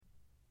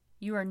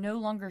You are no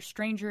longer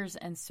strangers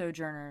and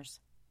sojourners,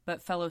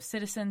 but fellow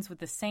citizens with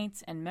the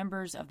saints and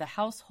members of the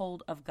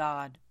household of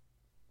God.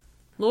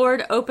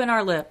 Lord, open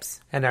our lips,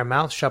 and our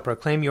mouth shall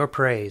proclaim your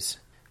praise.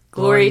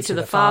 Glory to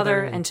the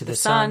Father, and to the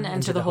Son,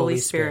 and to the Holy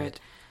Spirit,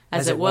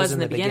 as it was in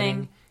the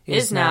beginning,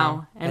 is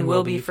now, and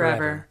will be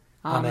forever.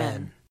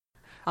 Amen.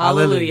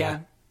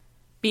 Alleluia.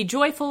 Be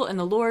joyful in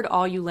the Lord,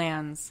 all you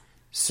lands.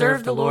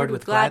 Serve the Lord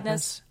with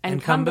gladness,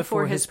 and come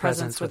before his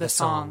presence with a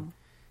song.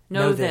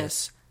 Know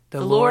this,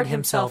 the Lord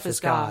himself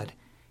is God.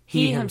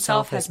 He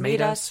himself has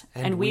made us,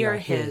 and we are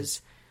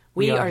his.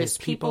 We are his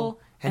people,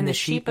 and the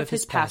sheep of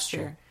his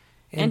pasture.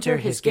 Enter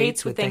his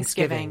gates with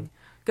thanksgiving.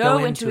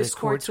 Go into his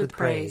courts with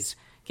praise.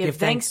 Give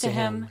thanks to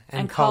him,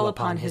 and call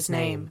upon his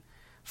name.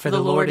 For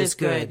the Lord is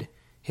good.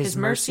 His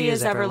mercy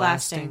is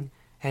everlasting,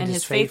 and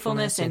his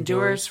faithfulness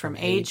endures from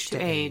age to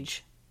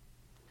age.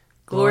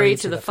 Glory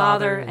to the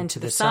Father, and to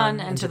the Son,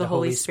 and to the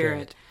Holy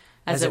Spirit,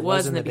 as it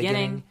was in the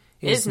beginning,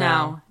 is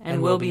now,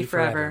 and will be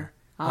forever.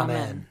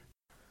 Amen.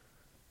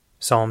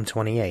 Psalm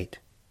 28.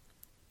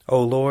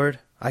 O Lord,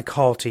 I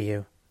call to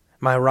you.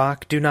 My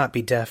rock, do not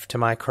be deaf to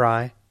my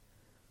cry.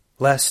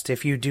 Lest,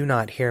 if you do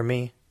not hear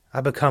me,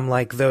 I become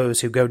like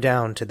those who go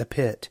down to the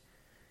pit.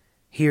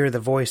 Hear the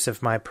voice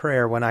of my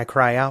prayer when I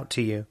cry out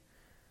to you,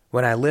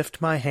 when I lift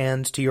my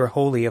hands to your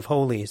Holy of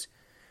Holies.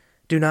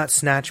 Do not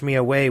snatch me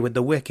away with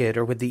the wicked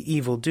or with the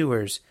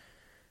evildoers,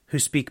 who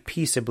speak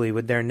peaceably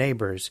with their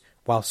neighbors,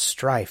 while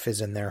strife is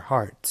in their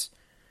hearts.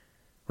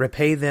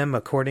 Repay them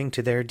according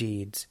to their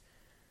deeds,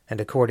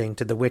 and according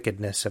to the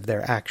wickedness of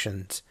their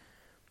actions.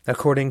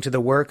 According to the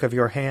work of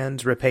your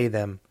hands repay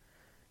them,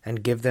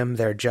 and give them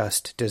their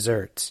just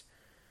deserts.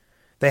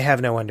 They have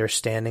no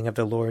understanding of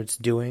the Lord's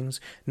doings,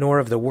 nor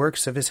of the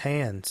works of his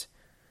hands.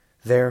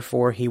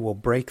 Therefore he will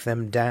break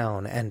them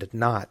down and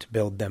not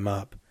build them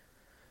up.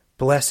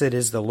 Blessed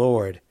is the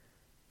Lord,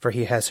 for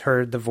he has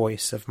heard the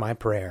voice of my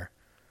prayer.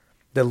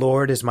 The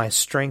Lord is my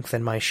strength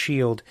and my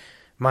shield.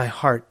 My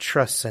heart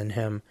trusts in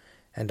him,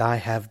 and I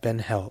have been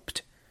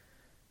helped.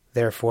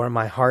 Therefore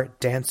my heart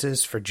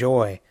dances for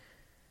joy,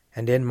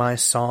 and in my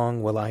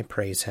song will I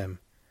praise him.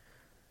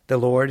 The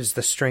Lord is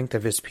the strength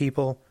of his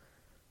people,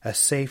 a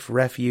safe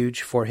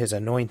refuge for his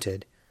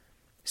anointed.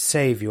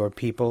 Save your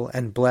people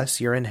and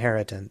bless your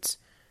inheritance.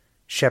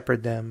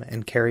 Shepherd them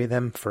and carry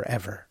them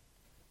forever.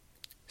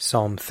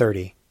 Psalm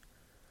 30.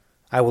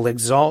 I will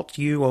exalt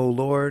you, O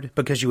Lord,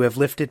 because you have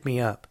lifted me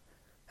up,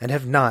 and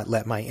have not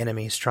let my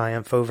enemies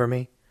triumph over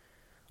me.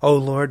 O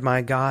Lord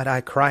my God,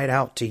 I cried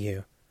out to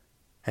you,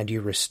 and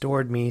you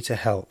restored me to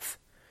health.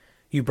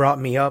 You brought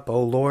me up,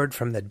 O Lord,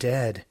 from the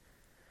dead.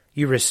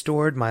 You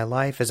restored my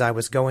life as I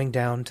was going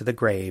down to the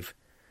grave.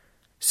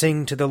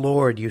 Sing to the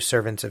Lord, you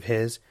servants of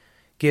his.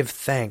 Give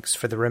thanks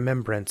for the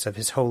remembrance of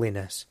his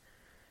holiness.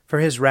 For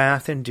his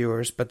wrath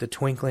endures but the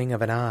twinkling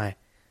of an eye,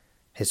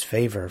 his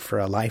favor for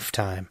a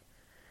lifetime.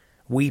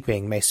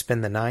 Weeping may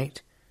spend the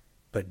night,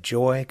 but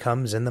joy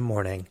comes in the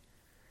morning.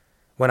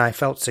 When I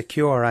felt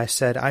secure, I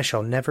said, I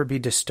shall never be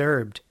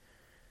disturbed.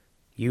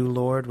 You,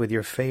 Lord, with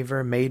your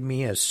favor made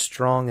me as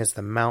strong as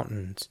the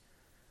mountains.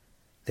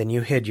 Then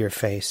you hid your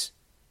face,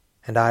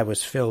 and I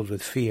was filled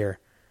with fear.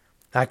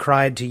 I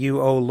cried to you,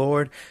 O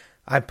Lord.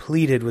 I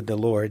pleaded with the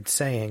Lord,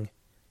 saying,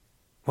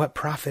 What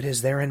profit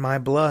is there in my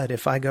blood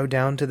if I go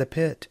down to the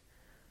pit?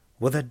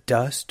 Will the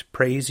dust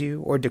praise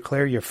you or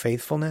declare your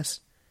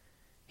faithfulness?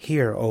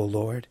 Hear, O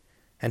Lord,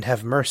 and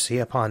have mercy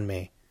upon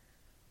me.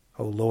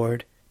 O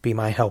Lord, be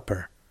my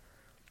helper.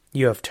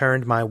 You have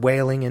turned my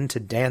wailing into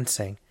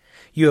dancing.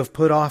 You have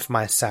put off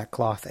my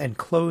sackcloth and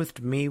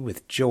clothed me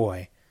with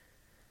joy.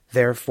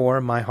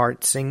 Therefore my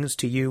heart sings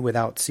to you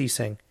without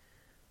ceasing.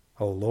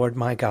 O Lord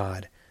my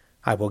God,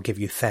 I will give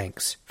you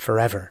thanks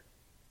forever.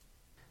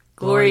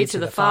 Glory to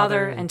the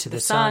Father, and to the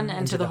Son,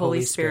 and to the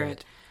Holy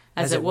Spirit,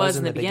 as it was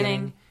in the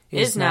beginning,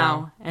 is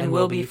now, and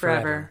will be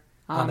forever.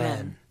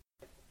 Amen.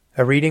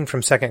 A reading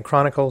from 2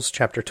 Chronicles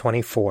chapter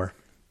 24.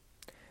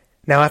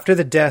 Now after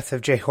the death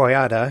of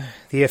Jehoiada,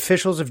 the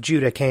officials of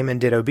Judah came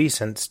and did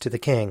obeisance to the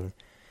king.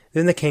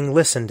 Then the king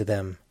listened to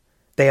them.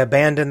 They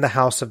abandoned the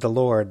house of the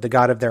Lord, the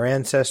God of their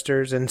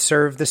ancestors, and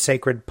served the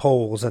sacred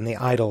poles and the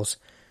idols.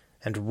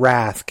 And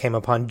wrath came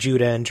upon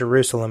Judah and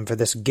Jerusalem for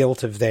this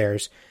guilt of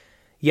theirs.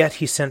 Yet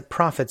he sent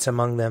prophets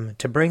among them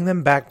to bring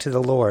them back to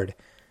the Lord.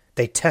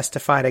 They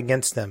testified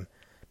against them,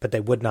 but they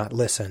would not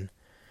listen.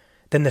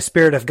 Then the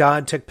Spirit of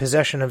God took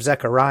possession of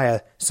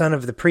Zechariah, son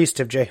of the priest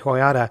of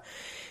Jehoiada.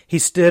 He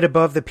stood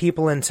above the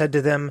people and said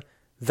to them,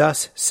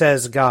 Thus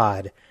says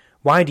God,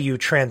 Why do you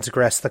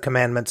transgress the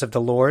commandments of the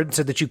Lord,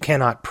 so that you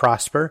cannot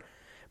prosper?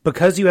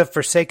 Because you have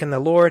forsaken the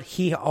Lord,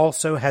 he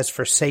also has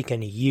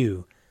forsaken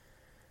you.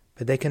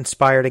 But they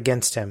conspired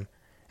against him,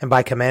 and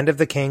by command of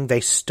the king they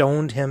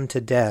stoned him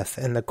to death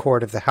in the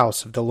court of the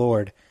house of the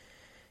Lord.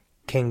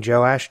 King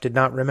Joash did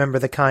not remember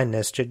the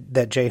kindness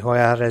that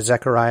Jehoiada,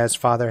 Zechariah's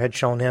father, had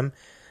shown him,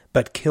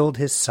 but killed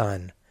his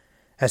son.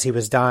 As he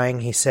was dying,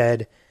 he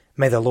said,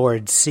 May the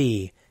Lord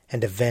see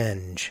and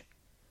avenge.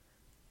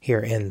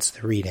 Here ends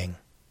the reading.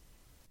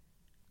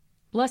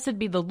 Blessed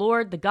be the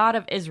Lord, the God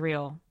of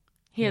Israel.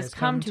 He has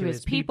come to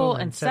his people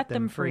and set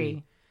them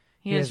free.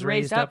 He has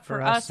raised up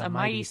for us a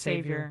mighty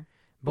Savior,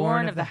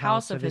 born of the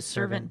house of his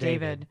servant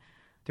David.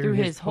 Through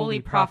his holy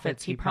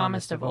prophets he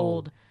promised of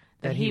old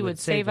that he would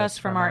save us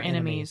from our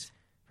enemies,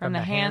 from the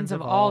hands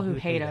of all who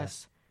hate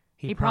us.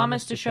 He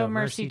promised to show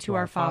mercy to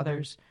our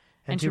fathers,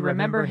 and to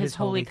remember his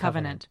holy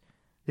covenant.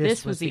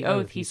 This was the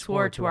oath he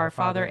swore to our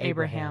father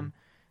Abraham,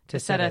 to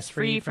set us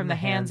free from the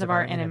hands of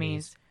our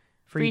enemies,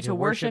 free to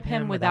worship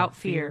him without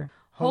fear,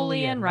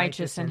 holy and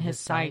righteous in his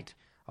sight,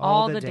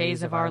 all the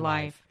days of our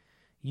life.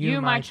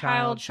 You, my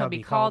child, shall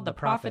be called the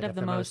prophet of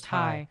the Most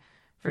High,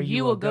 for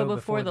you will go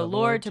before the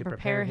Lord to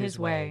prepare his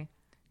way,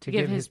 to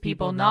give his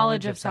people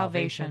knowledge of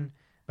salvation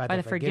by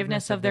the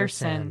forgiveness of their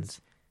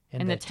sins.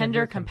 In the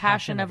tender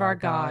compassion of our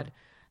God,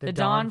 the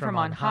dawn from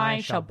on high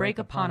shall break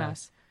upon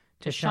us,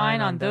 to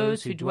shine on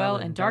those who dwell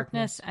in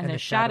darkness and the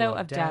shadow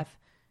of death,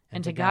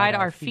 and to guide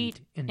our feet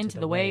into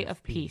the way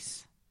of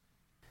peace.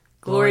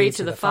 Glory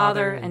to the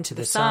Father, and to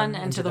the Son,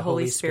 and to the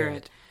Holy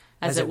Spirit,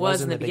 as it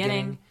was in the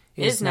beginning,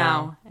 is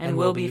now, and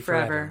will be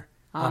forever.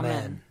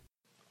 Amen.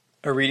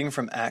 A reading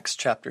from Acts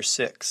chapter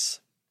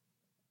 6.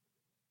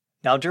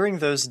 Now during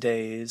those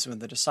days, when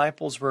the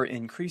disciples were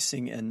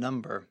increasing in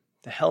number,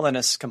 the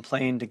Hellenists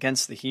complained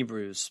against the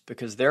Hebrews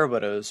because their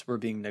widows were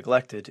being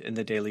neglected in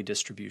the daily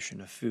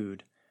distribution of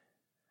food.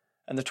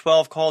 And the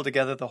 12 called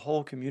together the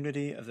whole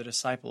community of the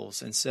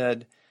disciples and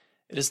said,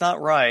 "It is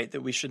not right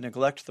that we should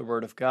neglect the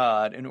word of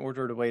God in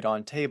order to wait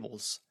on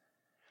tables.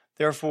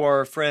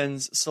 Therefore,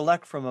 friends,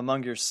 select from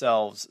among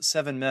yourselves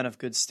 7 men of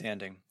good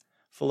standing,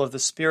 full of the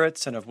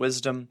spirits and of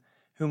wisdom,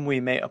 whom we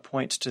may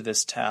appoint to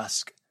this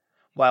task,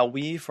 while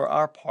we, for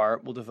our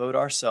part, will devote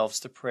ourselves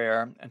to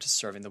prayer and to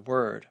serving the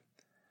word."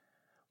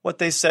 What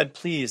they said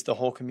pleased the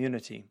whole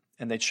community,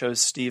 and they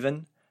chose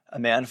Stephen, a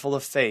man full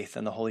of faith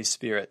and the Holy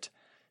Spirit,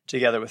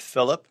 together with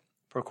Philip,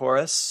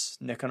 Prochorus,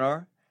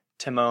 Nicanor,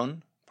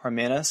 Timon,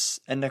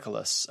 Parmenas, and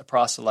Nicholas, a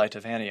proselyte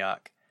of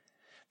Antioch.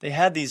 They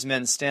had these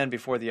men stand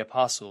before the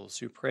apostles,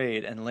 who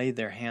prayed and laid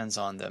their hands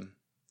on them.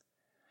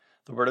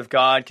 The word of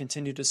God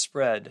continued to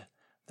spread.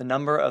 The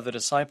number of the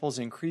disciples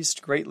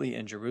increased greatly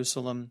in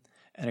Jerusalem,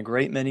 and a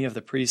great many of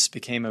the priests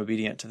became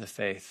obedient to the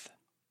faith.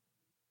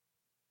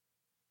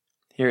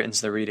 Here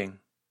ends the reading.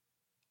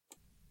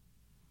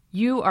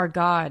 You are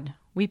God,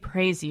 we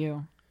praise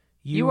you.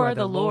 You are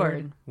the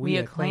Lord, we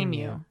acclaim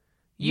you.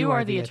 You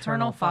are the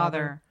eternal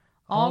Father,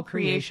 all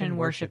creation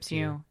worships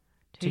you.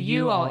 To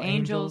you all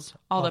angels,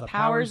 all the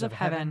powers of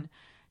heaven,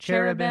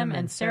 cherubim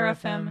and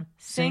seraphim,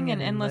 sing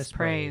in endless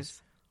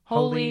praise.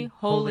 Holy,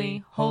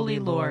 holy, holy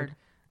Lord,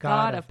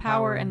 God of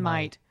power and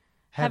might,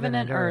 heaven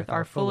and earth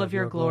are full of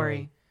your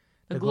glory.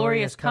 The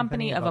glorious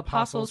company of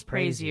apostles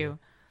praise you.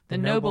 The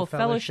noble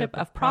fellowship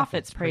of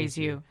prophets praise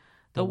you.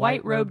 The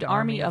white-robed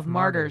army of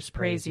martyrs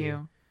praise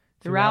you.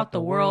 Throughout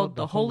the world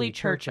the Holy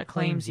Church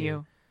acclaims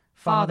you.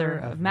 Father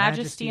of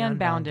majesty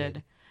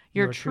unbounded,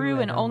 your true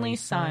and only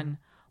Son,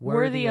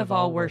 worthy of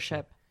all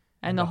worship,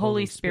 and the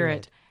Holy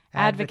Spirit,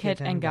 advocate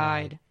and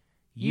guide.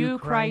 You,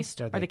 Christ,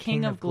 are the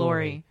King of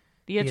glory,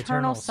 the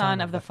eternal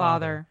Son of the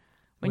Father.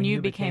 When you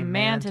became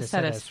man to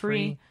set us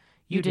free,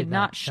 you did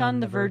not shun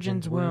the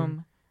Virgin's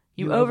womb.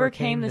 You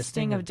overcame the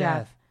sting of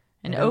death,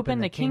 and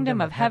opened the kingdom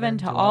of heaven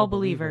to all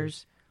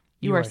believers.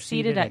 You are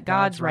seated at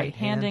God's right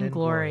hand in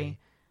glory.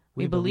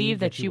 We believe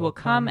that you will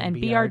come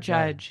and be our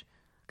judge.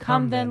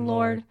 Come then,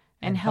 Lord,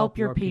 and help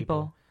your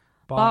people,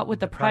 bought with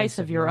the price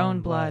of your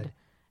own blood,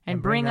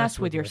 and bring us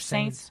with your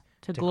saints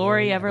to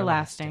glory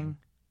everlasting.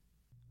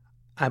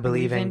 I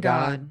believe in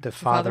God, the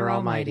Father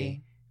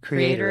Almighty,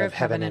 creator of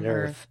heaven and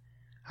earth.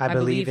 I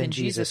believe in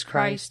Jesus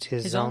Christ,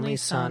 his only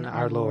Son,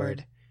 our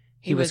Lord.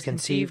 He was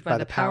conceived by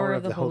the power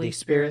of the Holy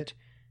Spirit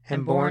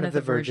and born of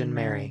the Virgin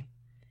Mary.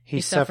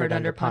 He suffered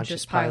under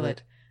Pontius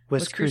Pilate,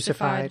 was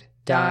crucified,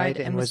 died,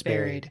 and was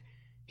buried.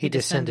 He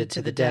descended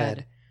to the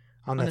dead.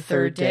 On the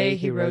third day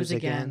he rose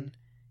again.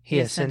 He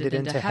ascended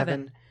into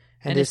heaven,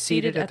 and is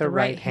seated at the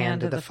right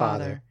hand of the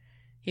Father.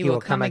 He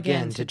will come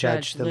again to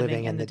judge the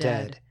living and the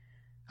dead.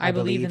 I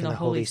believe in the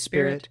Holy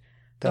Spirit,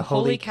 the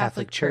Holy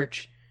Catholic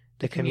Church,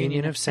 the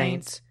communion of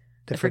saints,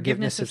 the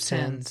forgiveness of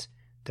sins,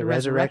 the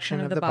resurrection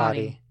of the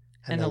body,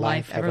 and the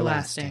life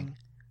everlasting.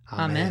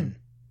 Amen.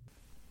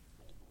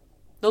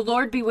 The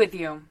Lord be with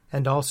you.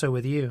 And also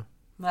with you.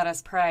 Let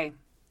us pray.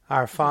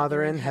 Our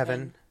Father in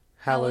heaven,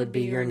 hallowed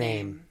be your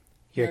name.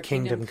 Your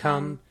kingdom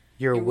come,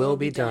 your will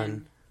be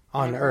done,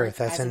 on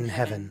earth as in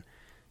heaven.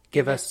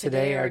 Give us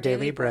today our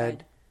daily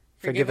bread.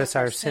 Forgive us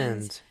our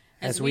sins,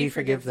 as we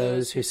forgive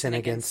those who sin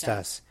against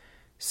us.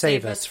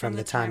 Save us from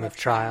the time of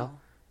trial,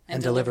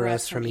 and deliver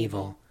us from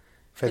evil.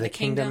 For the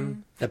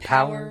kingdom, the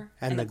power,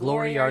 and the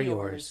glory are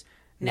yours,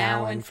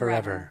 now and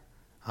forever.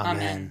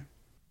 Amen.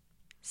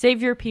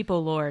 Save your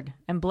people, Lord,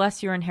 and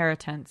bless your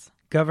inheritance.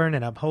 Govern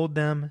and uphold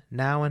them,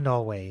 now and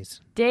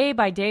always. Day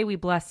by day we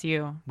bless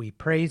you. We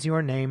praise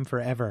your name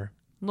forever.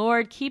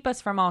 Lord, keep us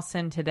from all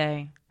sin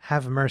today.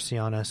 Have mercy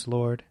on us,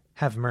 Lord.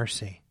 Have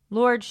mercy.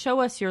 Lord,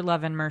 show us your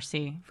love and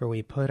mercy. For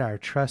we put our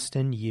trust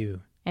in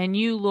you. And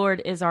you,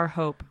 Lord, is our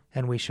hope.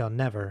 And we shall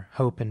never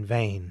hope in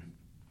vain.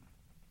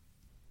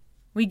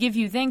 We give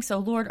you thanks, O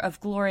Lord of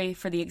glory,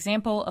 for the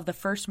example of the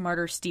first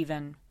martyr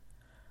Stephen,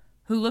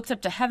 who looked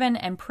up to heaven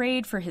and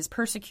prayed for his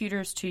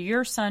persecutors to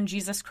your Son,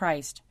 Jesus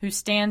Christ, who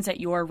stands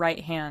at your right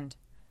hand,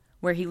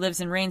 where he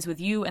lives and reigns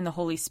with you and the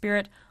Holy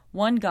Spirit,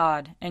 one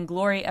God, in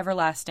glory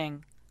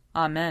everlasting.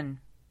 Amen.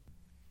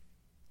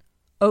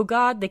 O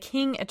God, the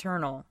King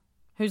eternal,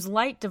 whose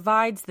light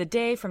divides the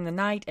day from the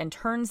night and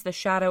turns the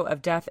shadow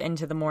of death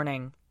into the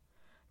morning,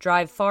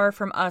 drive far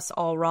from us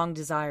all wrong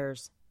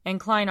desires.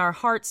 Incline our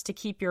hearts to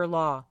keep your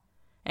law,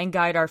 and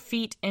guide our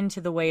feet into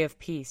the way of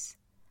peace,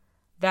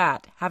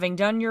 that, having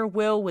done your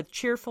will with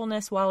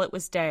cheerfulness while it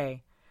was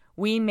day,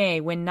 we may,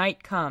 when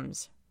night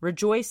comes,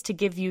 rejoice to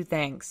give you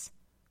thanks.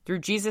 Through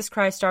Jesus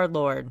Christ our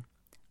Lord.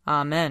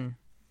 Amen.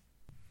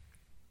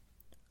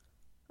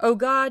 O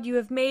God, you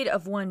have made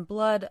of one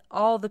blood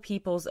all the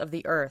peoples of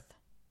the earth,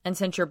 and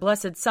sent your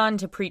blessed Son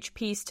to preach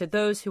peace to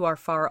those who are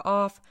far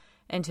off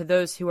and to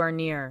those who are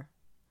near.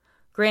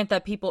 Grant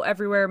that people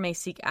everywhere may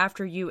seek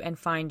after you and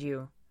find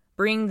you.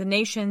 Bring the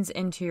nations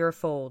into your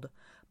fold.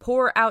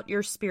 Pour out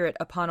your Spirit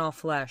upon all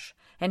flesh,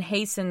 and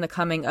hasten the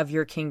coming of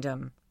your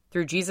kingdom.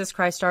 Through Jesus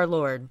Christ our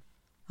Lord.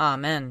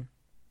 Amen.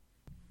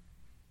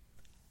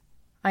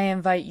 I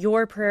invite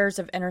your prayers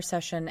of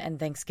intercession and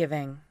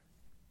thanksgiving.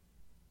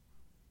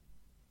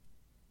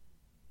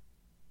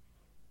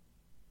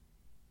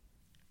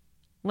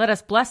 Let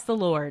us bless the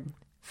Lord.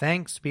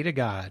 Thanks be to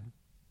God.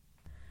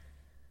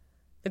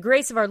 The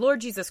grace of our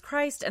Lord Jesus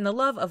Christ, and the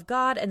love of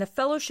God, and the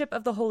fellowship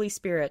of the Holy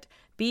Spirit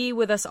be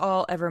with us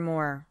all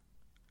evermore.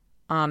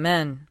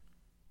 Amen.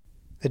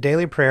 The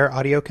Daily Prayer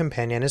audio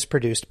companion is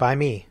produced by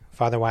me,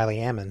 Father Wiley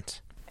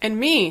Ammons. And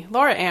me,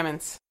 Laura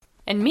Ammons.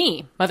 And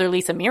me, Mother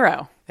Lisa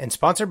Miro. And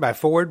sponsored by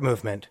Forward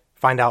Movement.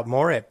 Find out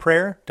more at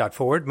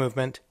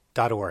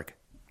prayer.forwardmovement.org.